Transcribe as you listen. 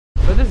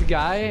this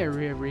guy,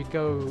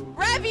 Rico?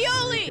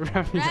 Ravioli!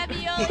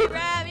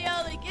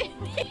 Ravioli,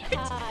 give me.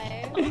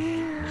 Hi.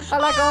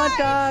 Hola, ¿cómo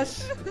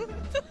estás?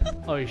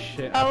 Oh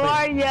shit. How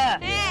are ya?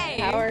 Hey!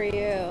 How are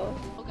you?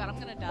 Oh god, I'm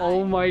gonna die.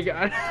 Oh my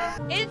god.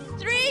 It's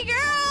 3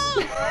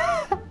 girls!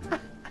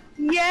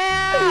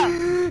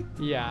 Yeah!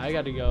 Yeah, I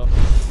gotta go.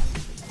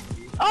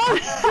 Oh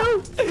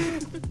shoot!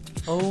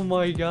 Oh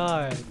my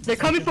god. They're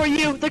coming for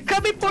you! They're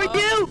coming for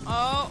you!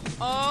 Oh,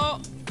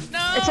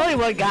 no! It's only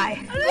one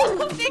guy.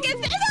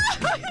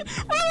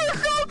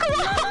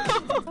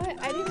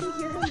 I didn't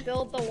hear him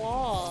build the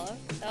wall.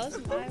 That was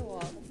my wall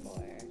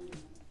before.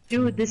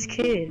 Dude, this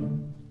kid.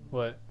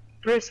 What?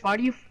 First, why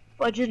do you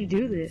fudging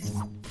do this?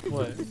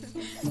 What?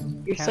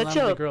 You're Can't such land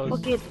a with the girls.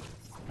 fucking.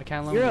 I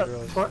can't love You're the a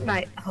girls.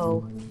 Fortnite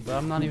hoe. But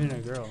I'm not even a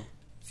girl.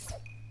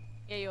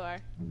 Yeah, you are.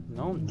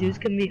 No, I'm Dudes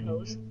not. can be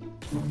hoes.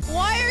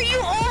 Why are you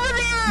over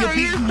there?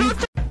 You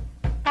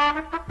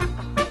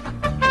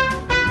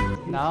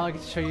Now I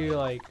can show you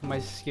like my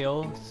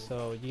skill,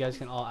 so you guys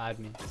can all add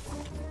me.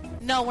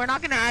 No, we're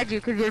not gonna add you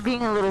because you're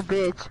being a little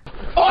bitch.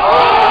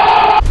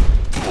 No.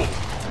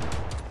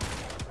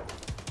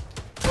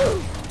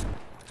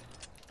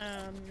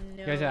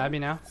 You guys add me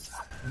now?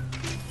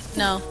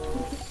 No.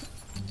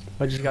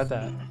 I just got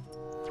that.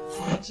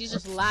 She's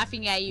just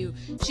laughing at you.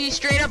 She's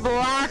straight up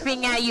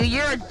laughing at you.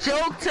 You're a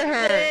joke to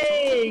her.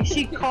 Hey,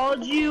 she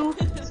called you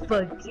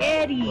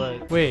spaghetti.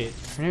 But wait,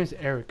 her name is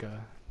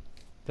Erica.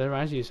 That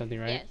reminds you of something,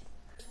 right? Yes.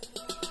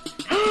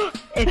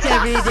 It's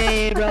every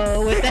day,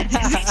 bro. With that.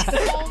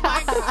 Oh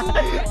my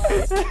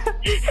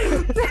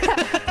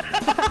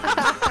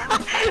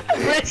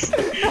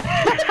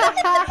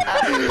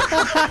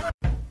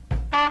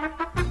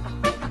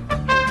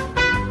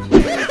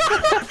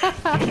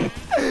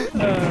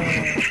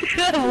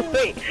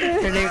Wait,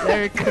 her name's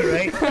Erica,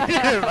 right?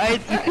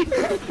 Reminds me.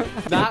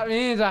 That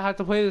means I have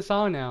to play the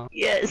song now.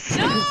 Yes.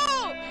 No!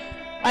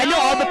 I know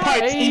all the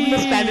parts, even the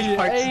Spanish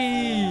parts.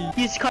 Hey.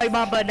 You just call your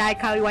mama, not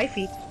call your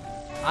wifey.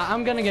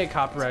 I'm gonna get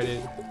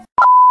copyrighted.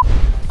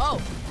 Oh,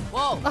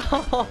 whoa.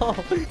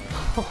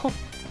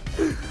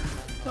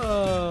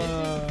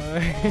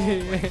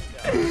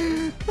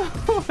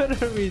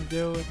 What are we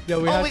doing? Yo,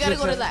 We have gotta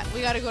go to set- that.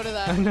 We gotta go to I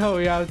that. know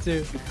we have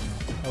to.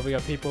 Oh, we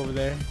got people over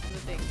there. The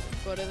thing.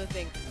 Go to the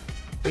thing.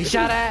 We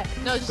shot at.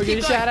 No, just We're keep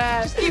getting going. shot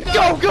at. Just keep Go,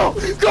 going. go,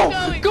 go,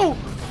 going. go,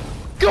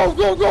 go,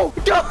 go, go,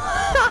 go.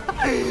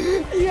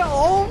 Yeah,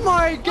 oh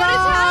my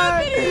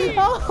god. happening?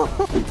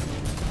 Oh.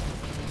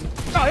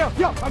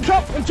 Yo, I'm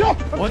joking.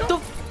 What the?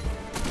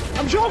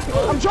 I'm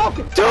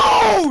joking. Dude!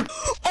 Oh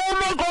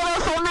my god, I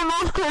found the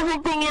most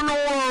perfect thing in the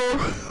world.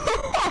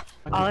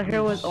 All I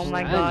heard was, oh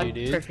my Man, god, you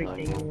dude. perfect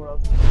thing in the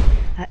world.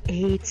 I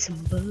ate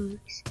some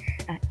bugs,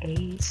 I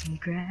ate some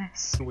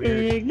grass.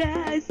 Weird.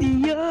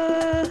 Ignacio.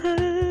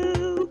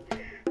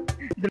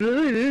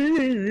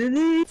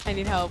 I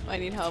need help. I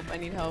need help. I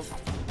need help.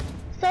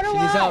 So do She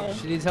needs help.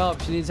 She needs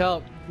help. She needs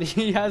help.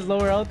 He has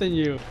lower health than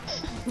you.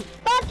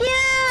 Fuck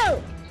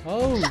you!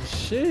 Oh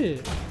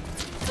shit.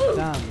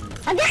 Damn.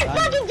 I got a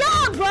fucking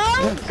dog,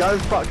 bro! Go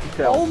fuck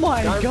yourself. Oh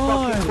my Go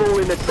god. fucking fall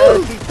in a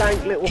dirty,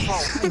 dank little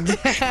hole.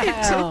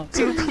 Damn.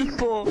 Two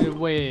people.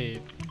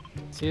 Wait.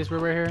 See this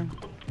word right here?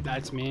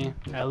 That's me.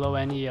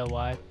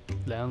 L-O-N-E-L-Y.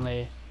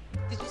 Lonely.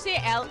 Did you say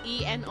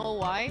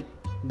L-E-N-O-Y?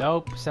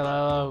 Nope. Said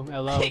hello.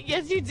 Hello.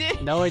 Yes, you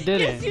did. No, I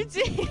didn't. Yes, you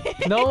did.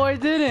 No, I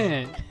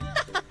didn't.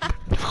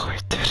 No, I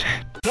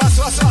didn't.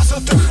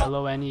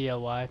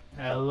 L-O-N-E-L-Y.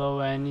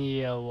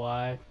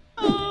 L-O-N-E-L-Y.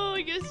 Oh,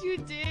 yes, you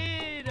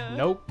did.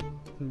 Nope.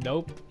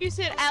 Nope. You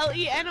said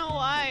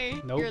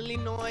L-E-N-O-Y. Nope. You're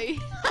Illinois.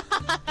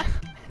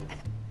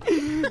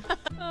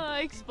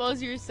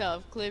 Expose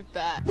yourself. Clip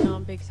that. No,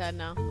 I'm big sad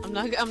now. I'm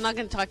not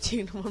gonna talk to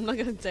you no more. I'm not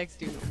gonna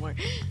text you no more.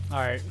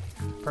 Alright.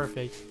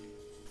 Perfect.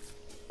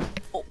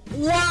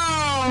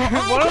 Wow!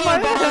 What am I?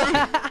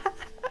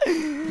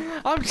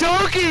 I'm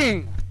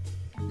joking!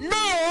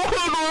 No!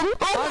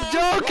 I'm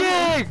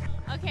joking!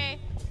 Okay.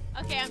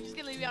 Okay, I'm just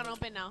gonna leave you on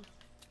open now.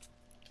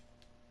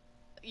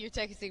 You're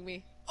texting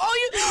me. Oh,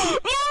 you.